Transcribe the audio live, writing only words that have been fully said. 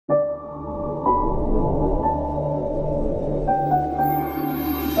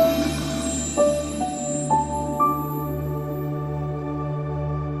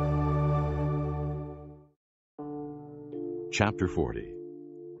Chapter 40.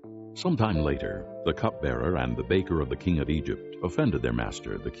 Sometime later, the cupbearer and the baker of the king of Egypt offended their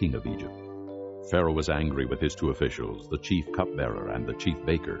master, the king of Egypt. Pharaoh was angry with his two officials, the chief cupbearer and the chief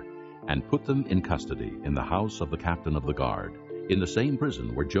baker, and put them in custody in the house of the captain of the guard, in the same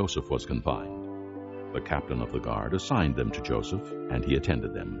prison where Joseph was confined. The captain of the guard assigned them to Joseph, and he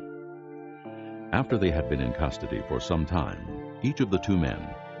attended them. After they had been in custody for some time, each of the two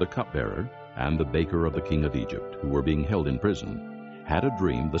men, the cupbearer and the baker of the king of Egypt, who were being held in prison, had a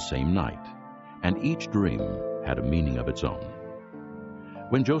dream the same night, and each dream had a meaning of its own.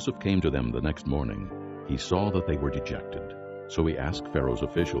 When Joseph came to them the next morning, he saw that they were dejected. So he asked Pharaoh's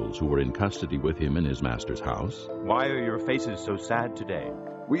officials who were in custody with him in his master's house, "Why are your faces so sad today?"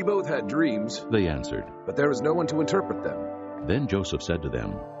 "We both had dreams," they answered. "but there was no one to interpret them." Then Joseph said to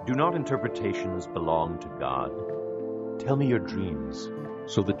them, "Do not interpretations belong to God? Tell me your dreams."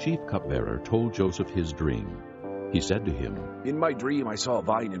 So the chief cupbearer told Joseph his dream. He said to him, "In my dream I saw a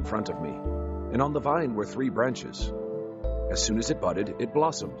vine in front of me, and on the vine were 3 branches. As soon as it budded, it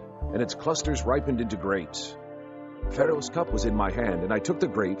blossomed, and its clusters ripened into grapes. Pharaoh's cup was in my hand, and I took the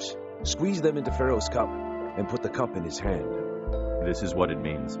grapes, squeezed them into Pharaoh's cup, and put the cup in his hand." "This is what it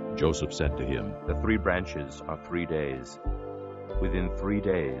means," Joseph said to him. "The 3 branches are 3 days. Within 3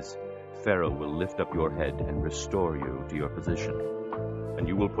 days, Pharaoh will lift up your head and restore you to your position. And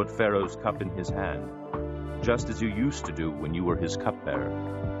you will put Pharaoh's cup in his hand, just as you used to do when you were his cupbearer.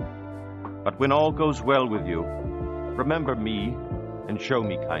 But when all goes well with you, remember me and show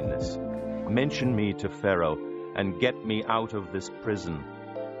me kindness. Mention me to Pharaoh and get me out of this prison.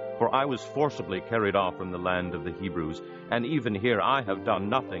 For I was forcibly carried off from the land of the Hebrews, and even here I have done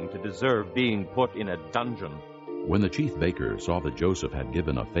nothing to deserve being put in a dungeon." When the chief baker saw that Joseph had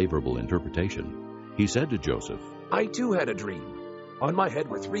given a favorable interpretation, he said to Joseph, "I too had a dream. On my head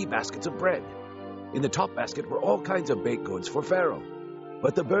were 3 baskets of bread. In the top basket were all kinds of baked goods for Pharaoh,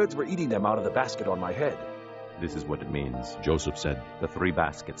 but the birds were eating them out of the basket on my head." "This is what it means," Joseph said. "The 3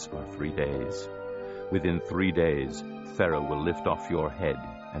 baskets are 3 days. Within 3 days, Pharaoh will lift off your head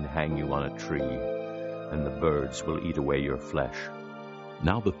and hang you on a tree, and the birds will eat away your flesh."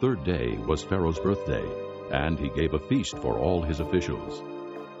 Now the 3rd day was Pharaoh's birthday, and he gave a feast for all his officials.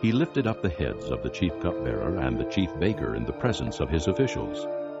 He lifted up the heads of the chief cupbearer and the chief baker in the presence of his officials.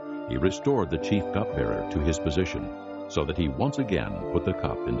 He restored the chief cupbearer to his position, so that he once again put the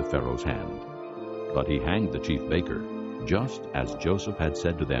cup into Pharaoh's hand. But he hanged the chief baker, just as Joseph had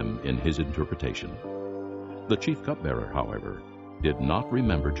said to them in his interpretation. The chief cupbearer, however, did not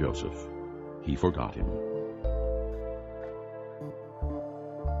remember Joseph. He forgot him.